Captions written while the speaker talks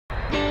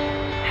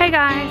Hey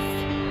guys,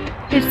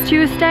 it's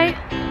Tuesday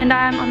and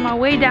I'm on my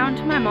way down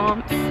to my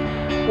mom's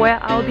where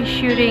I'll be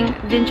shooting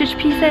vintage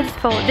pieces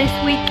for this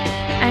week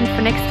and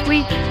for next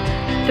week.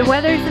 The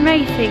weather is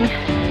amazing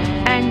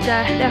and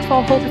therefore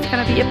I hope it's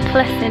gonna be a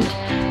pleasant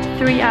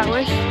 3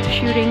 hours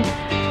shooting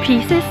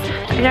pieces.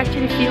 It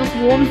actually feels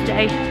warm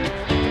today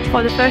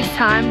for the first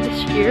time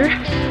this year,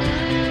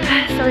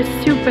 so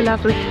it's super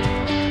lovely.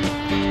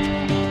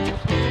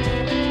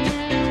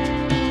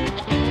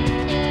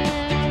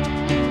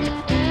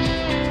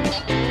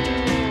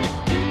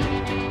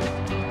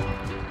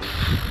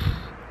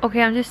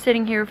 Okay, I'm just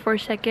sitting here for a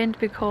second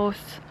because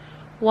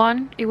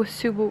one, it was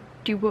super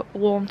duper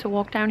warm to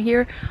walk down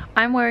here.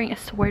 I'm wearing a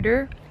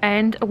sweater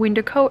and a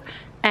winter coat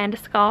and a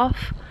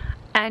scarf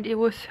and it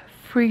was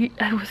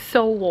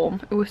so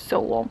warm. It was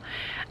so warm.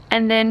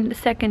 And then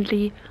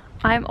secondly,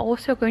 I'm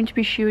also going to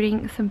be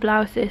shooting some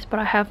blouses, but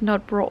I have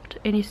not brought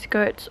any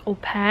skirts or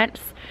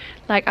pants.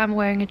 Like, I'm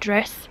wearing a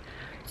dress.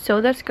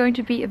 So that's going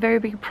to be a very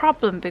big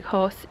problem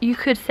because you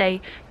could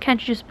say,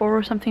 can't you just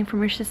borrow something from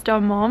your sister or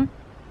mom?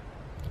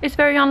 It's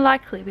very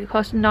unlikely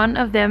because none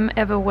of them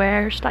ever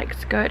wears like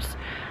skirts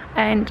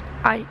and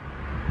I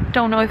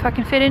don't know if I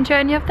can fit into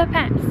any of their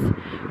pants.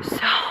 So,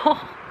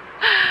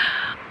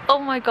 oh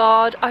my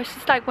god, I was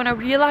just like, when I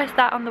realized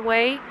that on the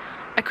way,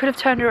 I could have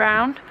turned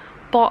around,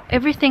 but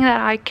everything that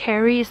I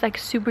carry is like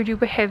super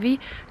duper heavy.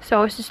 So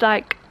I was just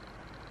like,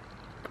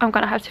 I'm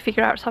gonna have to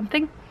figure out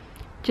something,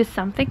 just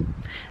something.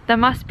 There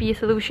must be a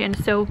solution.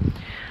 So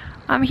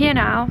I'm here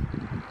now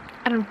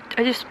and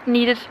I just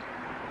needed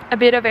a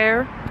bit of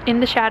air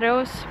in the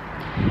shadows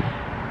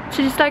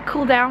to just like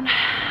cool down.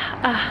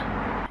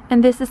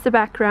 And this is the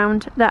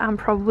background that I'm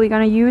probably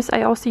gonna use.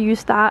 I also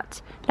used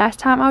that last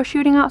time I was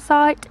shooting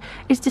outside.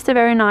 It's just a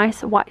very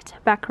nice white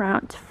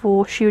background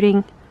for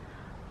shooting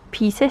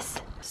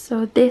pieces.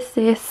 So this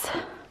is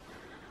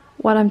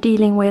what I'm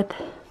dealing with.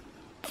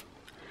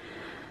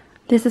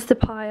 This is the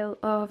pile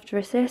of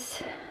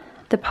dresses,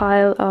 the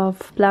pile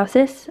of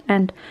blouses,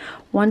 and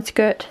one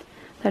skirt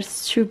that's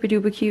super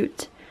duper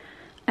cute.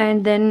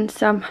 And then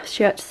some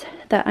shirts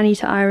that I need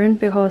to iron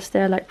because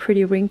they're like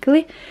pretty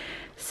wrinkly.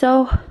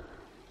 So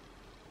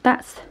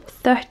that's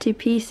 30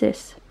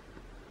 pieces.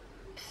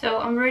 So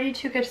I'm ready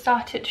to get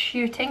started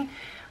shooting.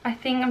 I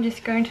think I'm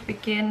just going to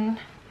begin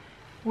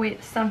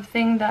with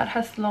something that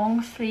has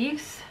long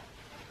sleeves.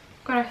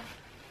 I'm gonna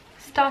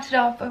start it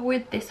off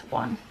with this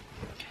one.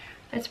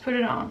 Let's put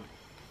it on.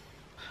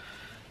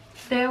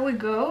 There we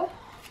go.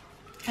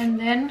 And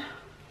then,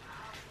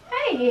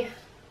 hey!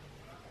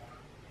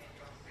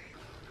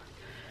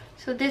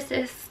 So this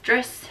is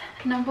dress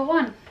number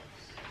 1.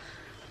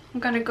 I'm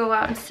gonna go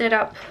out and set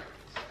up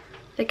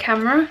the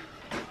camera.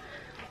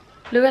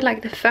 Look at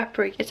like the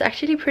fabric, it's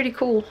actually pretty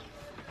cool.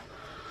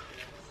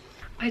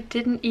 I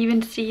didn't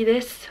even see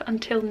this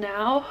until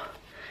now.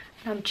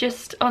 I'm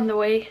just on the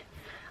way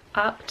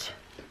out.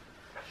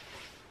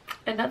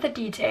 Another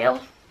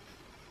detail.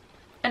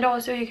 And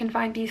also you can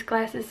find these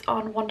glasses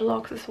on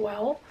Wonderlocks as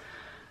well.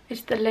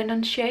 It's the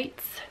linen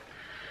shades.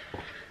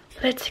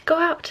 Let's go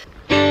out.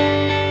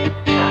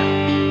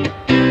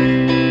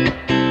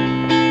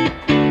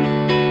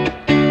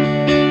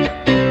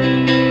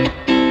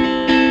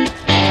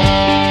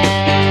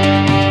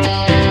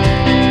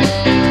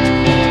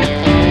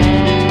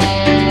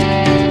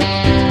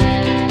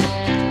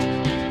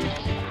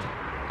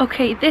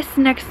 Okay, this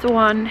next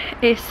one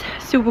is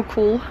super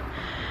cool.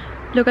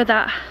 Look at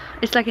that.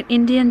 It's like an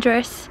Indian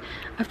dress.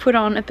 I've put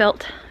on a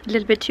belt a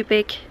little bit too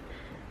big.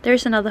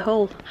 There's another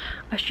hole.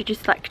 I should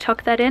just like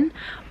tuck that in,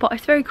 but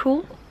it's very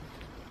cool.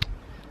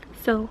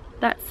 So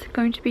that's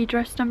going to be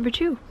dress number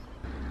 2.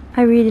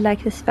 I really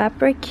like this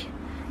fabric.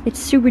 It's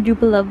super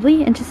duper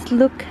lovely, and just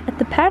look at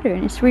the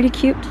pattern. It's really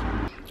cute.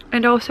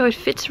 And also it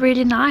fits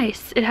really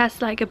nice. It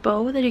has like a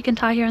bow that you can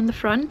tie here in the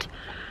front.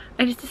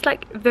 And it's just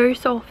like very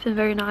soft and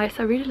very nice.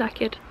 I really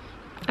like it.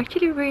 I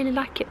actually really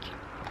like it.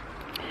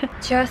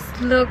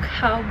 Just look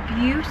how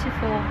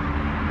beautiful.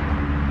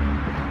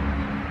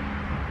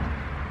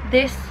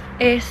 This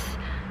is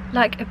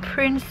like a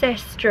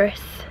princess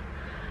dress.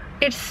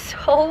 It's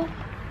so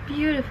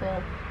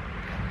beautiful.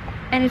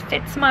 And it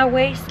fits my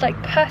waist like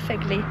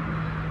perfectly.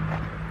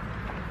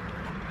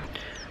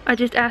 I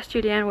just asked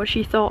Julianne what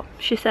she thought.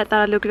 She said that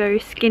I look very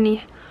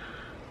skinny.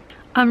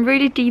 I'm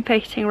really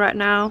debating right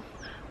now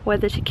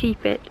whether to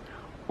keep it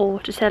or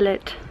to sell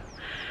it.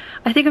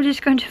 I think I'm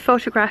just going to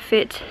photograph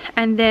it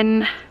and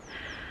then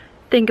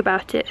think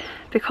about it,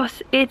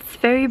 because it's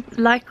very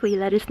likely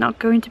that it's not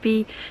going to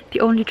be the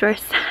only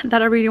dress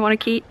that I really want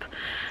to keep.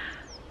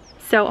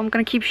 So I'm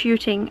gonna keep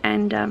shooting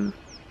and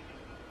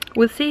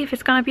we'll see if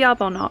it's gonna be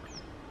up or not.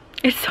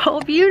 It's so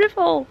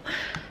beautiful.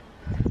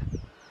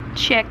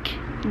 Check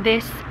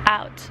this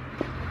out.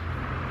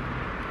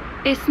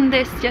 Isn't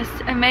this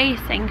just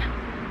amazing?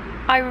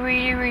 I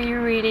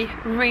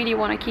really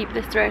want to keep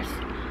this dress.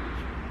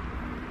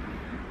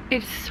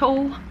 It's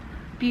so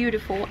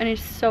beautiful and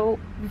it's so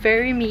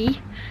very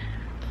me.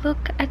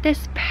 Look at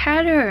this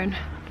pattern.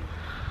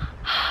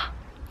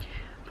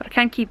 But I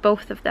can't keep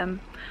both of them.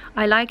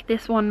 I like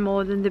this one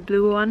more than the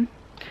blue one.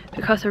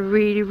 because I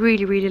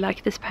really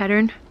like this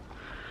pattern.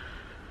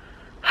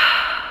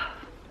 I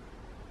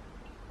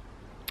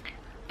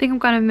think I'm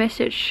gonna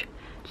message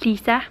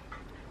Lisa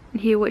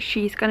and hear what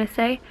she's gonna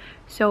say.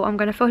 So I'm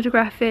gonna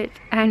photograph it,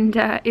 and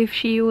if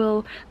she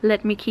will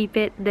let me keep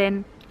it,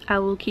 then I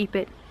will keep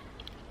it.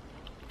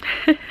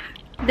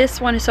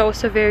 This one is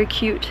also very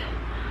cute,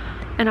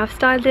 and I've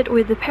styled it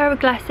with a pair of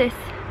glasses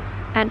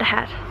and a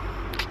hat.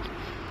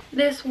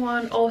 This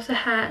one also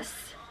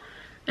has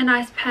a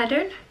nice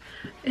pattern.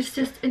 It's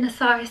just in a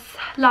size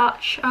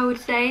large, I would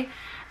say,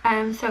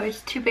 so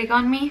it's too big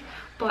on me,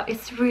 but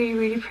it's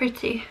really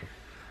pretty.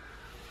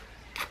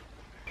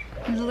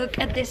 Look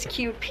at this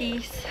cute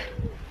piece.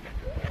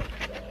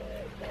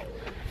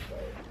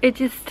 It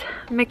just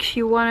makes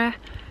you wanna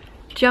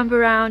jump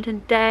around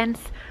and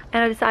dance,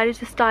 and I decided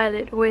to style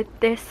it with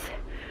this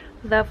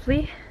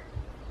lovely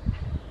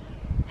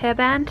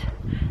hairband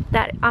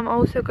that I'm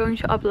also going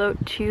to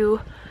upload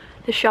to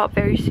the shop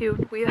very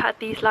soon. We've had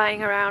these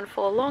lying around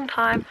for a long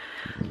time,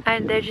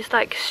 and they're just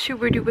like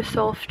super duper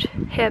soft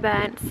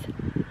hairbands,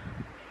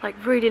 like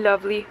really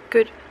lovely,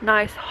 good,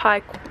 nice,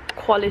 high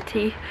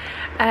quality.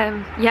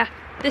 Yeah,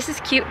 this is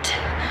cute,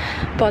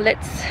 but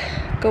let's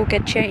go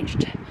get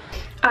changed.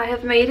 I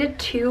have made it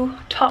 2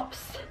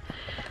 tops.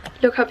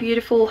 Look how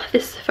beautiful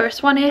this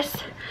first one is.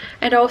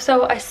 And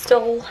also I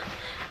stole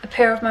a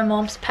pair of my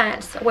mom's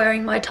pants,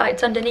 wearing my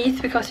tights underneath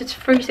because it's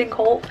freezing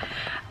cold.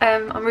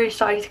 I'm really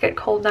starting to get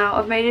cold now.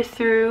 I've made it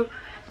through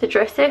the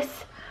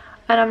dresses,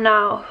 and I'm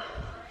now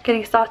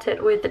getting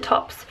started with the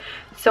tops.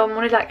 So I'm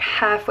only like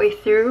halfway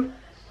through.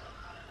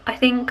 I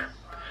think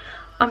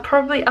I've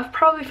probably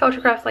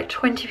photographed like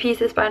 20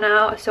 pieces by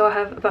now, so I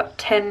have about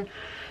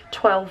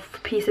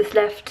 10-12 pieces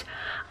left.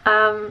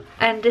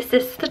 And this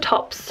is the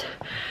tops,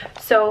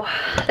 so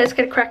let's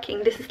get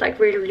cracking. This is like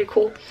really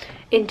cool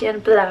Indian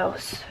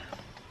blouse.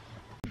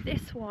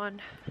 This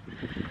one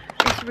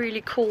is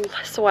really cool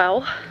as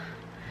well.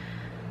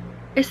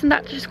 Isn't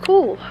that just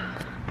cool?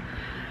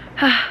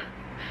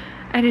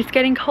 And it's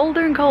getting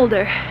colder and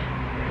colder.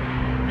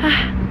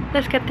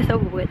 Let's get this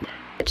over with.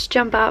 Let's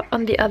jump out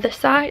on the other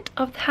side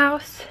of the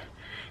house.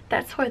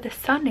 That's where the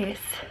sun is.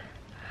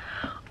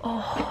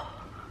 Oh,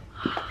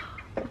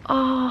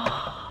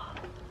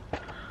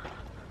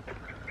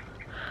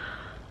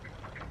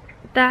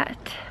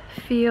 that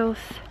feels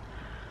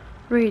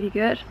really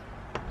good.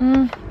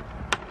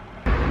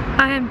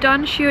 I am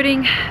done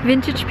shooting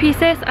vintage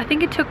pieces. I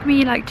think it took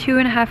me like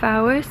 2.5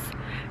 hours.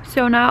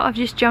 So now I've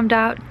just jumped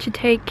out to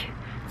take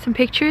some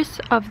pictures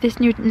of this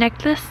new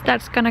necklace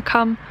that's gonna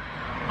come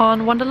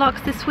on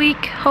Wonderlocks this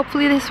week,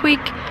 hopefully this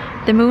week.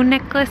 The moon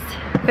necklace,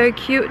 very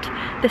cute.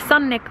 The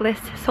sun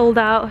necklace sold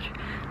out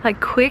like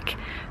quick.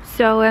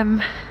 So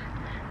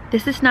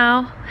this is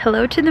now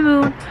hello to the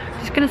moon.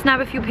 Just gonna snap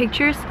a few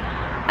pictures.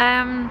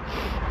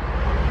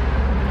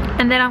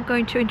 And then I'm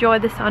going to enjoy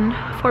the sun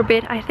for a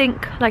bit. I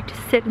think, like to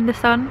sit in the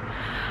sun.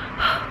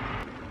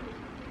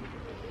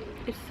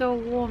 It's so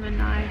warm and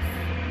nice.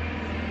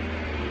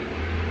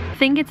 I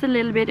think it's a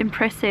little bit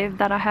impressive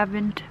that I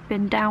haven't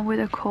been down with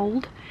a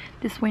cold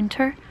this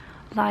winter.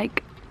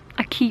 Like,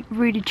 I keep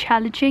really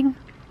challenging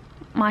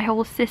my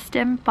whole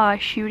system by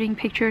shooting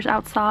pictures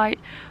outside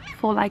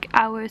for like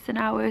hours and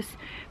hours.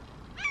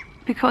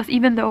 Because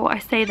even though I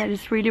say that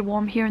it's really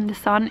warm here in the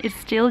sun, it's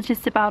still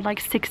just about like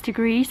 6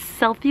 degrees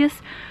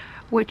Celsius,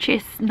 which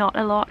is not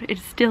a lot.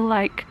 It's still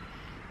like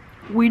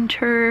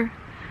winter,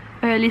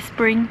 early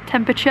spring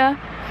temperature.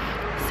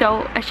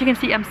 So as you can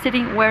see, I'm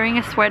sitting wearing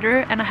a sweater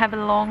and I have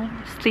a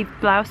long sleeve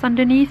blouse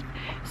underneath,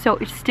 so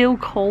it's still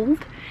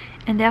cold,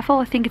 and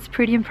therefore I think it's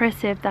pretty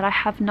impressive that I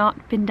have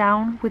not been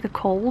down with a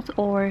cold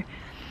or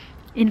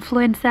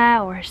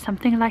influenza or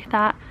something like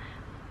that.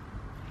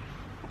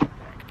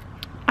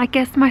 I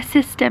guess my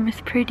system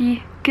is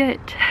pretty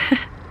good.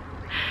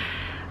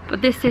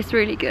 But this is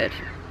really good.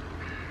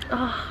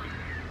 Oh.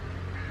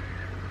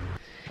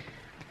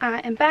 I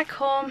am back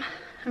home.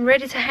 I'm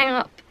ready to hang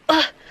up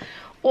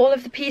all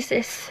of the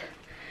pieces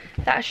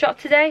that I shot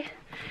today.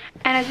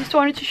 And I just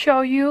wanted to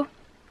show you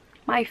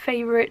my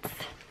favorites.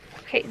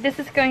 Okay, this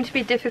is going to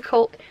be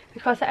difficult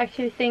because I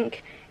actually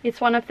think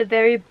it's one of the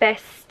very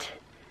best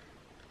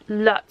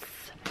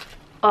lots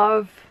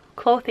of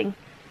clothing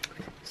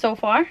so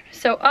far.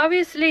 So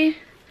obviously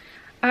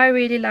I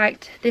really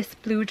liked this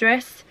blue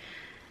dress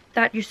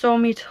that you saw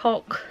me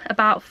talk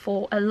about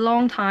for a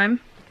long time.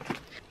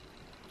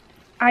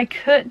 I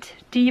could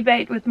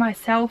debate with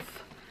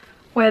myself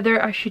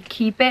whether I should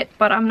keep it,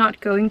 but I'm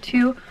not going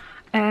to.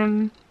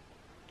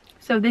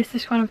 So this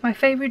is one of my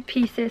favorite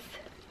pieces.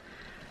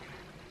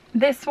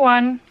 This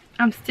one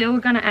I'm still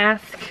gonna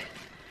ask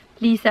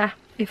Lisa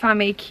if I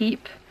may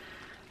keep,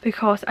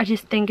 because I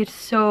just think it's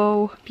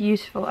so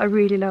beautiful. I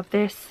really love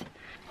this.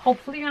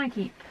 Hopefully gonna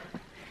keep.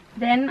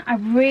 Then I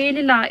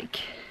really like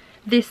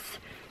this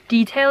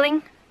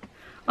detailing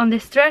on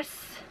this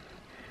dress.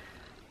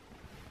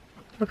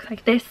 Looks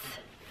like this,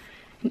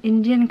 an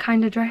Indian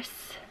kind of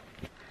dress.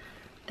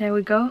 There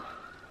we go,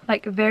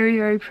 like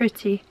very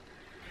pretty.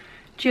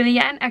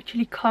 Julianne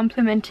actually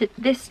complimented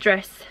this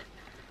dress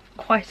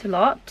quite a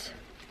lot.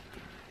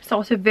 is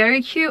also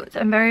very cute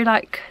and very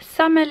like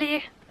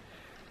summery.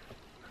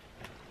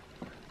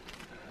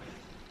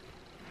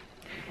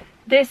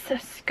 This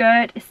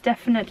skirt is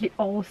definitely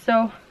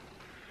also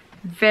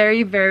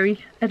very,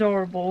 very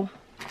adorable.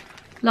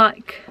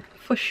 Like,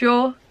 for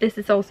sure, this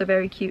is also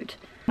very cute.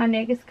 My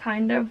neck is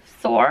kind of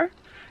sore,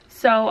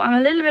 so I'm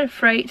a little bit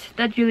afraid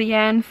that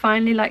Julianne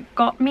finally like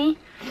got me.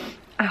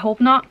 I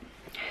hope not.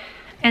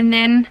 And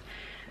then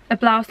a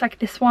blouse like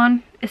this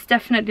one is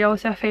definitely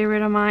also a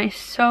favorite of mine.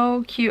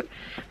 So cute.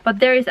 But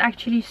there is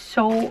actually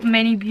so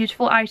many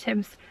beautiful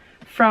items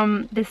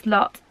from this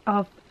lot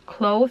of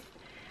clothes.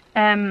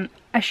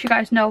 As you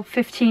guys know,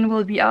 15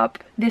 will be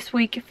up this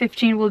week,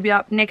 15 will be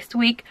up next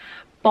week,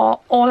 but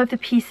all of the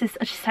pieces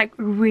are just like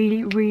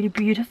really, really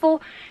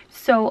beautiful.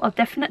 So I'll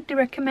definitely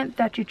recommend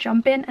that you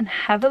jump in and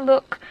have a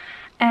look.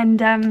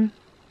 And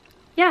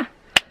yeah,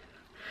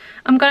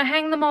 I'm gonna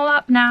hang them all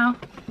up now.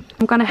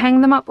 I'm gonna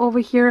hang them up over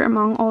here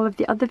among all of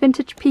the other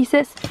vintage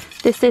pieces.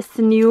 This is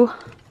the new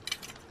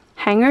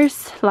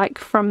hangers, like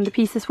from the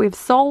pieces we've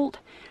sold.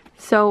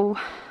 So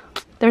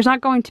there's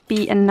not going to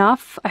be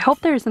enough. I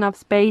hope there's enough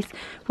space.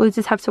 We'll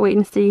just have to wait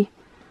and see.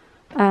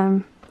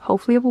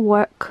 Hopefully it will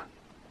work.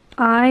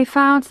 I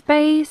found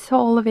space,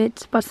 all of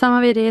it, but some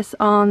of it is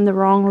on the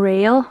wrong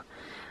rail.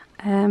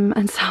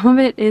 And some of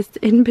it is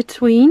in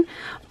between.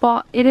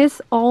 But it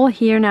is all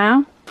here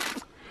now.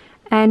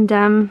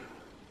 And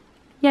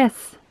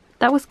yes,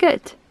 that was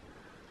good.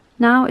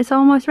 Now it's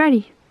almost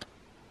ready.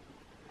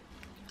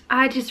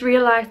 I just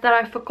realized that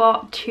I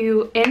forgot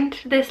to end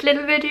this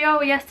little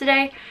video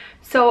yesterday.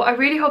 So I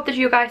really hope that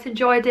you guys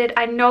enjoyed it.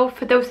 I know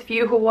for those of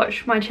you who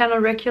watch my channel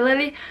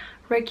regularly,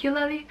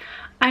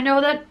 I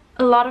know that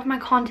a lot of my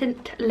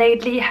content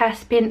lately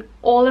has been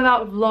all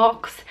about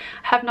vlogs.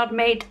 I have not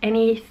made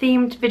any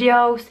themed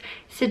videos,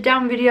 sit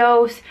down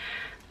videos,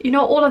 you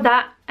know, all of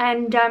that.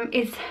 And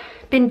it's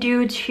been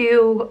due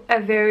to a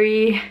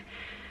very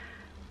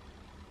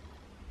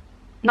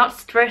not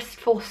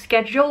stressful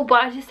schedule,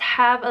 but I just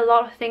have a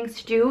lot of things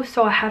to do,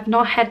 so I have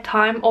not had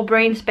time or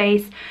brain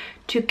space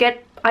to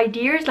get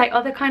ideas, like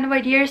other kind of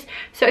ideas.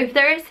 So if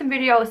there is some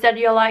videos that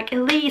you're like,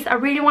 Elise, I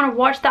really want to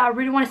watch that, I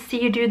really want to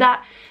see you do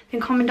that, then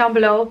comment down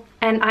below.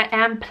 And I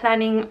am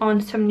planning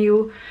on some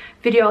new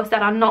videos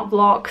that are not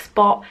vlogs,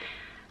 but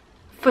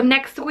for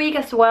next week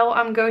as well,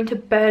 I'm going to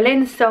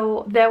Berlin,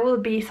 so there will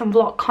be some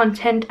vlog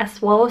content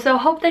as well. So I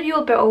hope that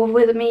you'll bear over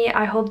with me.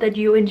 I hope that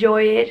you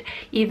enjoy it,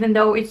 even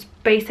though it's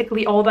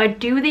basically all I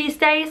do these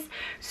days.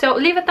 So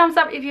leave a thumbs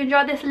up if you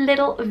enjoyed this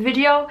little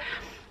video.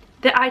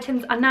 The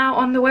items are now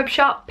on the web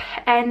shop,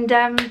 and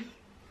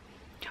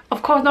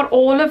of course not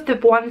all of the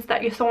ones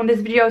that you saw in this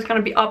video is going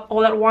to be up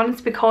all at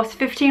once, because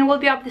 15 will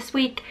be up this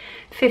week,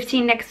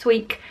 15 next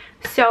week.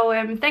 So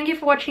thank you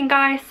for watching,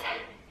 guys,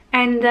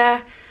 and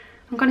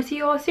I'm gonna see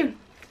you all soon.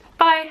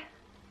 Bye!